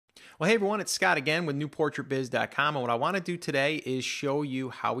Well, hey everyone, it's Scott again with newportraitbiz.com, and what I want to do today is show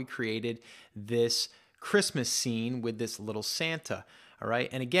you how we created this Christmas scene with this little Santa. All right,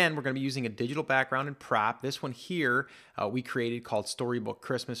 and again, we're going to be using a digital background and prop. This one here we created called Storybook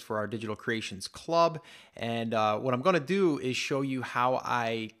Christmas for our Digital Creations Club. And what I'm going to do is show you how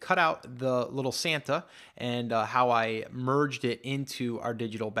I cut out the little Santa and how I merged it into our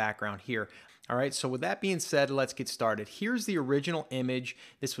digital background here. All right, so with that being said, let's get started. Here's the original image.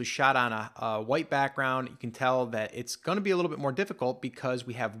 This was shot on a white background. You can tell that it's going to be a little bit more difficult because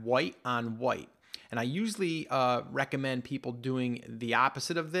we have white on white. And I usually recommend people doing the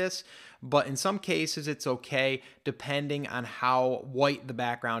opposite of this, but in some cases it's okay depending on how white the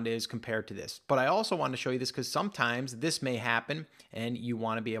background is compared to this. But I also want to show you this because sometimes this may happen and you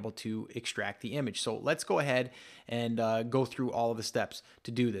want to be able to extract the image. So let's go ahead and go through all of the steps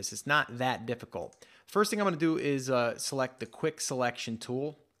to do this. It's not that difficult. First thing I'm going to do is select the quick selection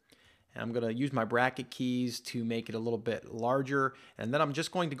tool. And I'm going to use my bracket keys to make it a little bit larger. And then I'm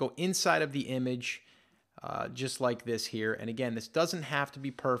just going to go inside of the image just like this here. And again, this doesn't have to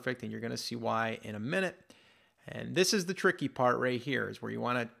be perfect, and you're going to see why in a minute. And this is the tricky part right here, is where you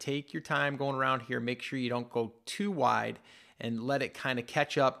want to take your time going around here. Make sure you don't go too wide and let it kind of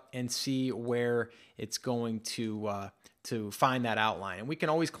catch up and see where it's going to find that outline. And we can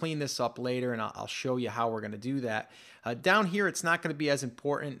always clean this up later, and I'll show you how we're going to do that. Down here, it's not going to be as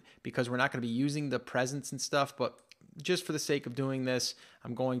important because we're not going to be using the presents and stuff, but just for the sake of doing this,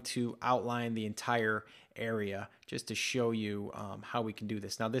 I'm going to outline the entire area just to show you how we can do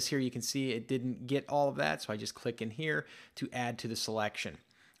this. Now this here, you can see it didn't get all of that, so I just click in here to add to the selection.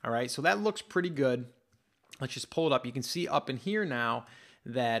 All right, so that looks pretty good. Let's just pull it up. You can see up in here now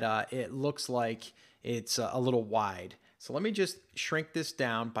that it looks like it's a little wide. So let me just shrink this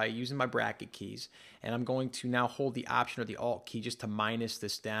down by using my bracket keys, and I'm going to now hold the Option or the Alt key just to minus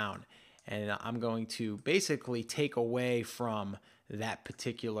this down. And I'm going to basically take away from that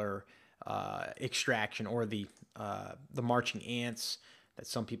particular extraction, or the marching ants that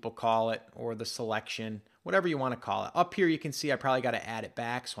some people call it, or the selection, whatever you want to call it. Up here you can see I probably got to add it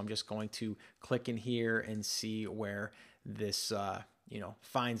back, so I'm just going to click in here and see where this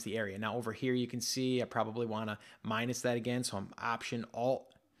finds the area. Now over here you can see I probably want to minus that again, so I'm Option Alt.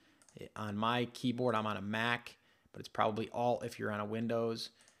 On my keyboard I'm on a Mac, but it's probably Alt if you're on a Windows,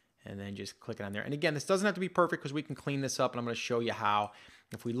 and then just click it on there. And again, this doesn't have to be perfect because we can clean this up, and I'm going to show you how.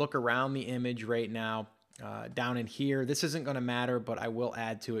 If we look around the image right now, down in here, this isn't going to matter, but I will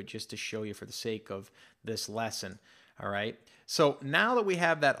add to it just to show you for the sake of this lesson. All right, so now that we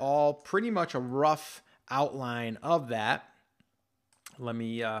have that all pretty much a rough outline of that, let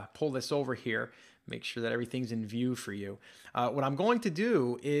me pull this over here, make sure that everything's in view for you. What I'm going to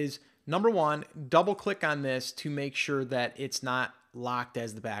do is, number one, double click on this to make sure that it's not locked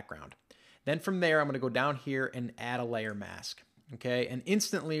as the background. Then from there, I'm going to go down here and add a layer mask. Okay, and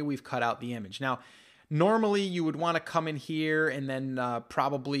instantly we've cut out the image. Now, normally you would want to come in here and then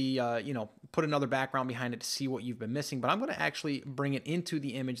probably put another background behind it to see what you've been missing, but I'm going to actually bring it into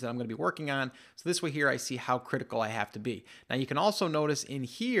the image that I'm going to be working on. So this way here I see how critical I have to be. Now you can also notice in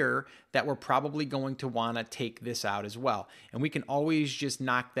here that we're probably going to want to take this out as well. And we can always just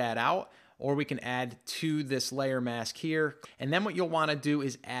knock that out, or we can add to this layer mask here. And then what you'll want to do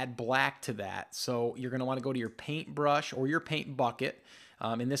is add black to that. So you're going to want to go to your paintbrush or your paint bucket.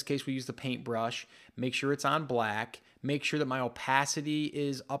 In this case, we use the paintbrush. Make sure it's on black. Make sure that my opacity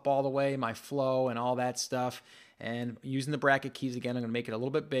is up all the way, my flow and all that stuff. And using the bracket keys again, I'm going to make it a little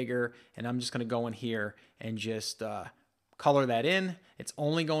bit bigger. And I'm just going to go in here and just color that in. It's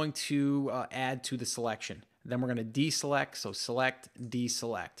only going to add to the selection. Then we're going to deselect. So select,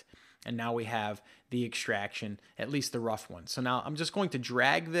 deselect. And now we have the extraction, at least the rough one. So now I'm just going to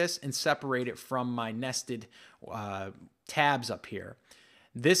drag this and separate it from my nested tabs up here.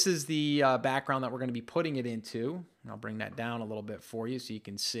 This is the background that we're going to be putting it into. I'll bring that down a little bit for you so you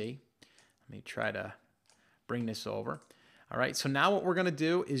can see. Let me try to bring this over. All right, so now what we're going to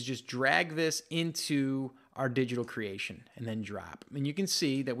do is just drag this into our digital creation and then drop. And you can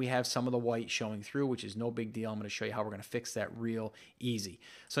see that we have some of the white showing through, which is no big deal. I'm going to show you how we're going to fix that real easy.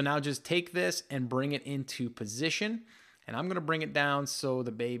 So now just take this and bring it into position. And I'm going to bring it down so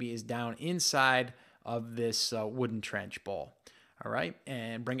the baby is down inside of this wooden trench bowl. All right,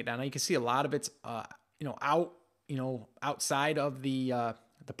 and bring it down. Now you can see a lot of it's outside of the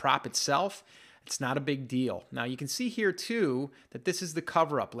prop itself. It's not a big deal. Now you can see here too that this is the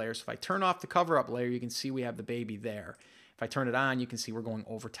cover-up layer. So if I turn off the cover-up layer, you can see we have the baby there. If I turn it on, you can see we're going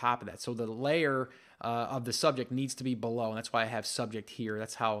over top of that. So the layer of the subject needs to be below. And that's why I have subject here.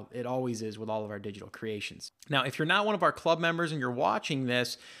 That's how it always is with all of our digital creations. Now, if you're not one of our club members and you're watching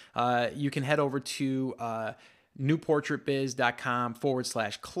this, you can head over to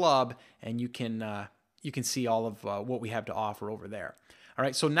newportraitbiz.com/club, and you can see all of what we have to offer over there. All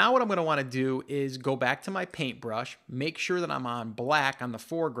right, so now what I'm going to want to do is go back to my paintbrush, make sure that I'm on black on the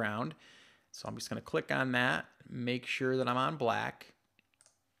foreground. So I'm just going to click on that, make sure that I'm on black.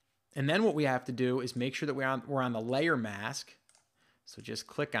 And then what we have to do is make sure that we're on the layer mask. So just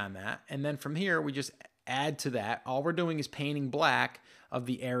click on that. And then from here, we just add to that. All we're doing is painting black of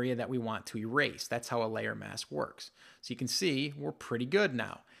the area that we want to erase. That's how a layer mask works. So you can see we're pretty good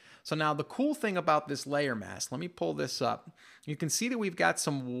now. So now the cool thing about this layer mask, let me pull this up. You can see that we've got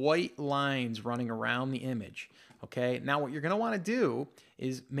some white lines running around the image. Okay, now what you're going to want to do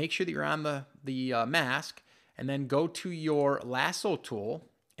is make sure that you're on the mask, and then go to your lasso tool,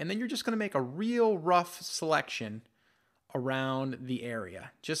 and then you're just going to make a real rough selection around the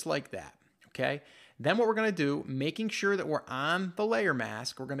area, just like that. Okay, then what we're going to do, making sure that we're on the layer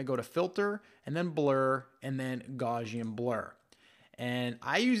mask, we're going to go to filter and then blur and then Gaussian blur. And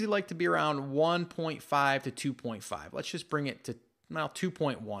I usually like to be around 1.5 to 2.5. Let's just bring it to, well,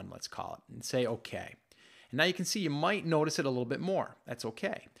 2.1, let's call it, and say okay. And now you can see you might notice it a little bit more. That's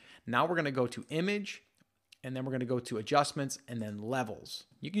okay. Now we're going to go to image, and then we're going to go to adjustments and then levels.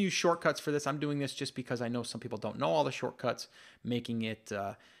 You can use shortcuts for this. I'm doing this just because I know some people don't know all the shortcuts, making it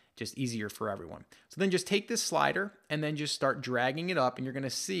just easier for everyone. So then just take this slider and then just start dragging it up, and you're going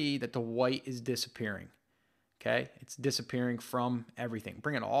to see that the white is disappearing. Okay, it's disappearing from everything.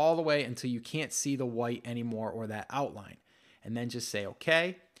 Bring it all the way until you can't see the white anymore or that outline. And then just say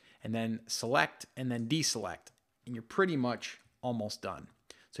okay, and then select and then deselect. And you're pretty much almost done.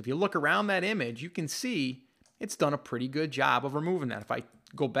 So if you look around that image, you can see it's done a pretty good job of removing that. If I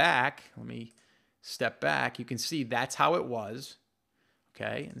go back, let me step back, you can see that's how it was.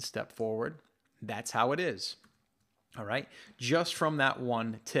 Okay, and step forward, that's how it is. All right, just from that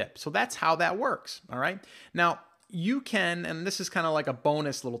one tip. So that's how that works. All right, now you can, and this is kind of like a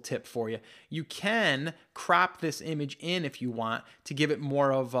bonus little tip for you, you can crop this image in if you want to give it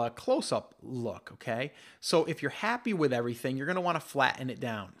more of a close-up look. Okay, so if you're happy with everything, you're going to want to flatten it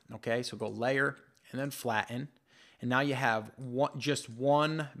down. Okay, so go layer and then flatten, and now you have just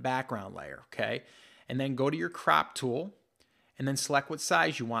one background layer. Okay, and then go to your crop tool and then select what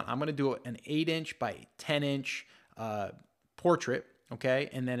size you want. I'm going to do an 8-inch by 10-inch portrait, okay,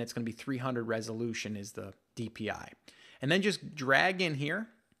 and then it's going to be 300 resolution is the DPI. And then just drag in here,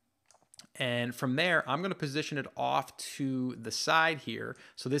 and from there I'm going to position it off to the side here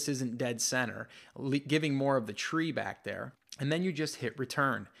so this isn't dead center, giving more of the tree back there. And then you just hit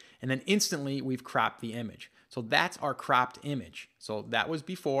return, and then instantly we've cropped the image. So that's our cropped image. So that was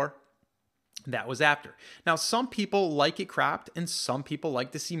before, that was after. Now, some people like it cropped and some people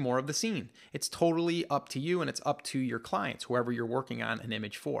like to see more of the scene. It's totally up to you, and it's up to your clients, whoever you're working on an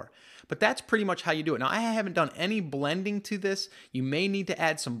image for. But that's pretty much how you do it. Now, I haven't done any blending to this. You may need to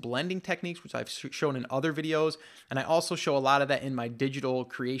add some blending techniques, which I've shown in other videos. And I also show a lot of that in my Digital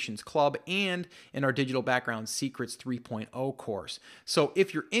Creations Club and in our Digital Background Secrets 3.0 course. So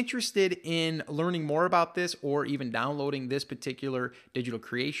if you're interested in learning more about this or even downloading this particular digital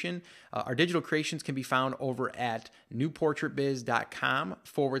creation, our digital creations can be found over at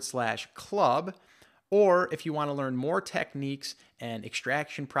newportraitbiz.com/club. Or if you want to learn more techniques and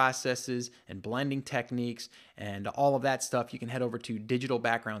extraction processes and blending techniques and all of that stuff, you can head over to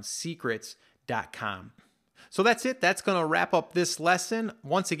digitalbackgroundsecrets.com. So that's it. That's going to wrap up this lesson.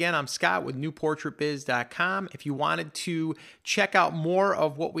 Once again, I'm Scott with newportraitbiz.com. If you wanted to check out more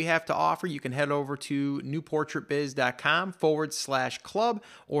of what we have to offer, you can head over to newportraitbiz.com/club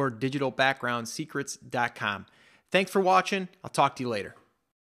or digitalbackgroundsecrets.com. Thanks for watching. I'll talk to you later.